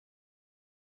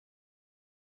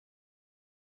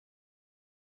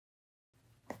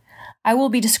I will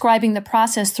be describing the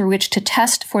process through which to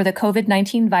test for the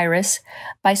COVID-19 virus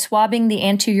by swabbing the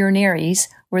anterior nares,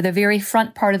 or the very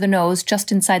front part of the nose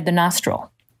just inside the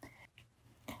nostril.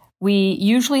 We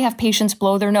usually have patients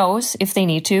blow their nose if they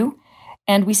need to,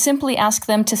 and we simply ask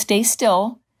them to stay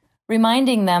still,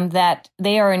 reminding them that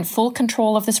they are in full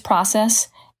control of this process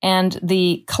and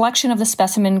the collection of the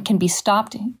specimen can be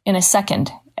stopped in a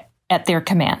second at their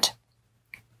command.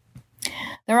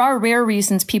 There are rare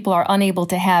reasons people are unable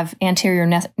to have anterior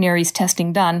nares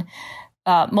testing done,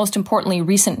 most importantly,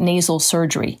 recent nasal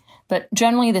surgery. But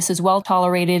generally, this is well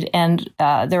tolerated and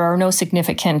there are no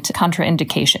significant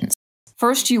contraindications.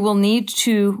 First, you will need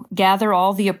to gather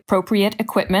all the appropriate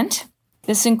equipment.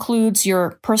 This includes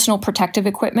your personal protective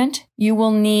equipment. You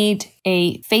will need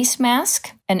a face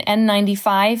mask. An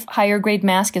N95 higher grade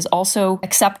mask is also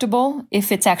acceptable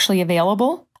if it's actually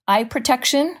available. Eye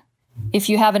protection. If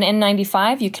you have an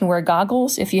N95, you can wear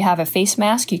goggles. If you have a face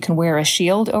mask, you can wear a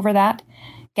shield over that,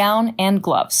 gown, and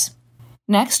gloves.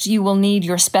 Next, you will need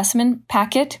your specimen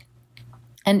packet.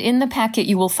 And in the packet,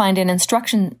 you will find an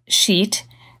instruction sheet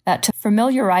to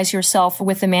familiarize yourself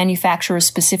with the manufacturer's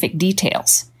specific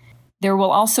details. There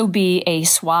will also be a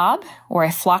swab or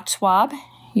a flocked swab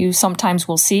you sometimes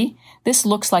will see. This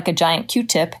looks like a giant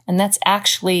Q-tip, and that's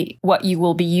actually what you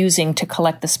will be using to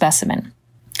collect the specimen.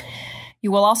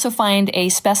 You will also find a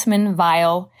specimen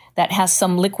vial that has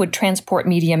some liquid transport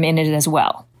medium in it as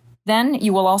well. Then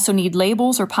you will also need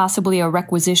labels or possibly a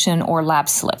requisition or lab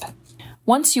slip.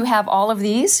 Once you have all of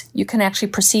these, you can actually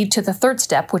proceed to the third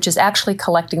step, which is actually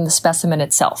collecting the specimen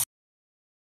itself.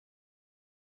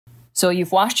 So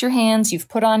you've washed your hands, you've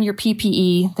put on your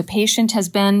PPE, the patient has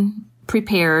been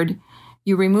prepared,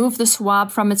 you remove the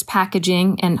swab from its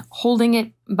packaging and holding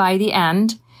it by the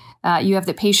end, you have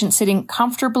the patient sitting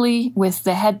comfortably with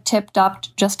the head tipped up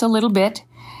just a little bit,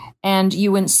 and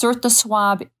you insert the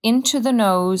swab into the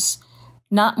nose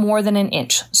not more than an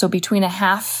inch, so between a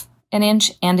half an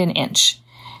inch and an inch.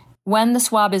 When the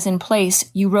swab is in place,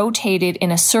 you rotate it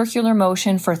in a circular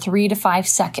motion for 3 to 5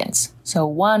 seconds. So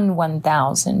 1,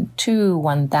 1,000, 2,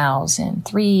 1,000,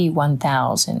 3,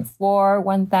 1,000, 4,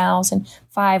 1,000,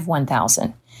 5,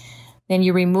 1,000. Then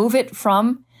you remove it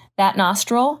from that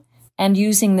nostril, and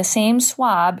using the same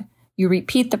swab, you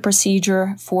repeat the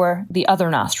procedure for the other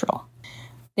nostril.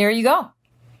 There you go.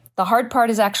 The hard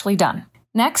part is actually done.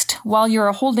 Next, while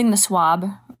you're holding the swab,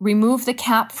 remove the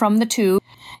cap from the tube.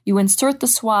 You insert the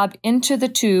swab into the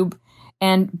tube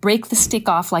and break the stick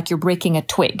off like you're breaking a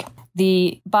twig.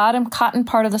 The bottom cotton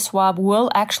part of the swab will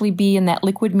actually be in that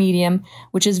liquid medium,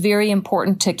 which is very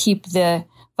important to keep the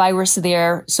virus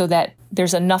there so that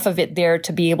there's enough of it there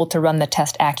to be able to run the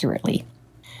test accurately.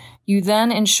 You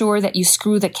then ensure that you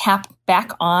screw the cap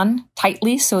back on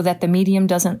tightly so that the medium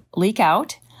doesn't leak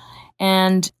out,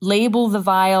 and label the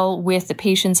vial with the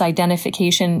patient's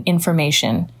identification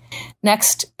information.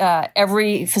 Next,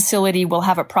 every facility will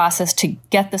have a process to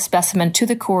get the specimen to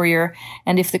the courier,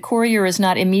 and if the courier is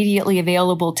not immediately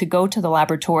available to go to the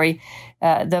laboratory,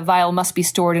 the vial must be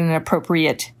stored in an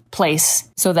appropriate place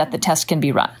so that the test can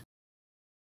be run.